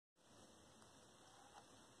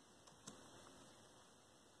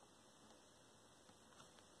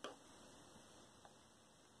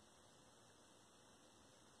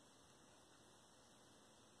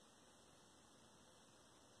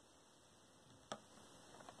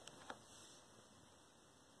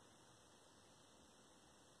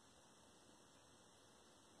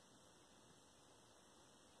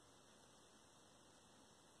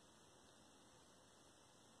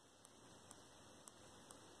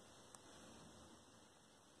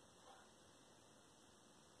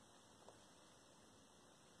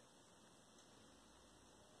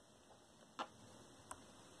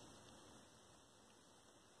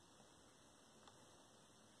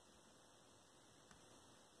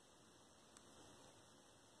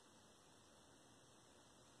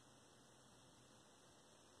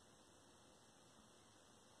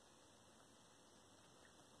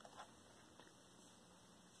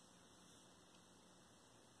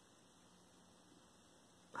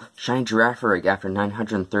Shiny Girafarig after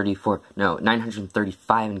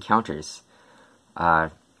 935 encounters.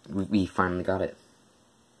 We finally got it.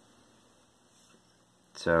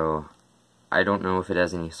 So, I don't know if it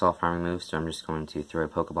has any soft farming moves, so I'm just going to throw a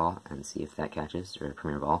Pokeball and see if that catches, or a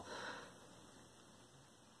Premier Ball.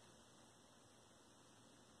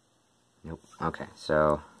 Nope. Okay,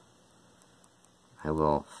 so I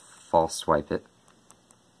will false swipe it.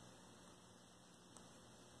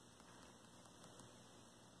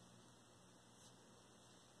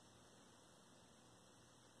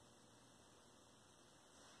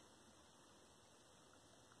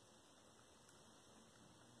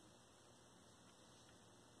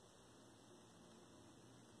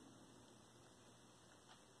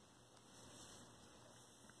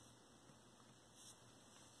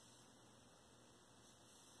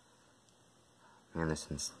 Man, this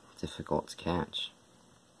one's difficult to catch.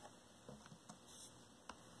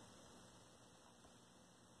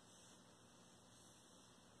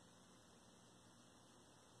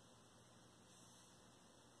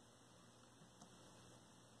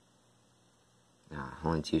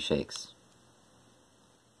 Only 2 shakes.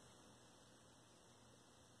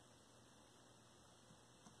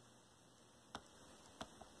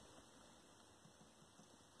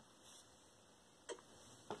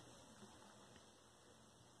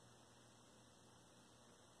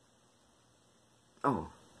 Oh,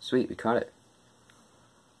 sweet, we caught it.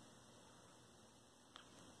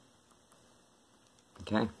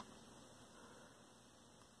 Okay.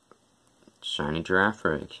 Shiny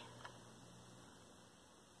Girafarig.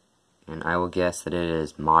 And I will guess that it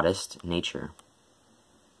is modest nature.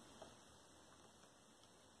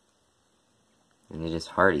 And it is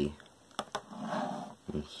hardy.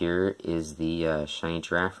 And here is the Shiny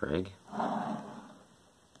Girafarig.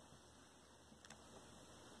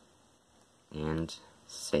 And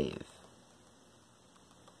save.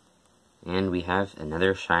 And we have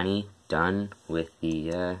another shiny done with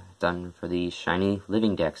the done for the Shiny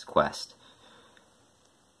Living Dex quest.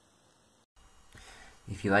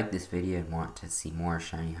 If you like this video and want to see more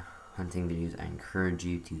shiny hunting videos, I encourage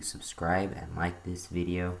you to subscribe and like this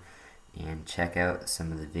video and check out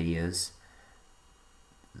some of the videos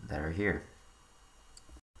that are here.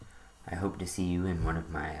 I hope to see you in one of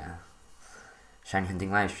my shiny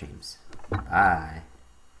hunting live streams. Bye.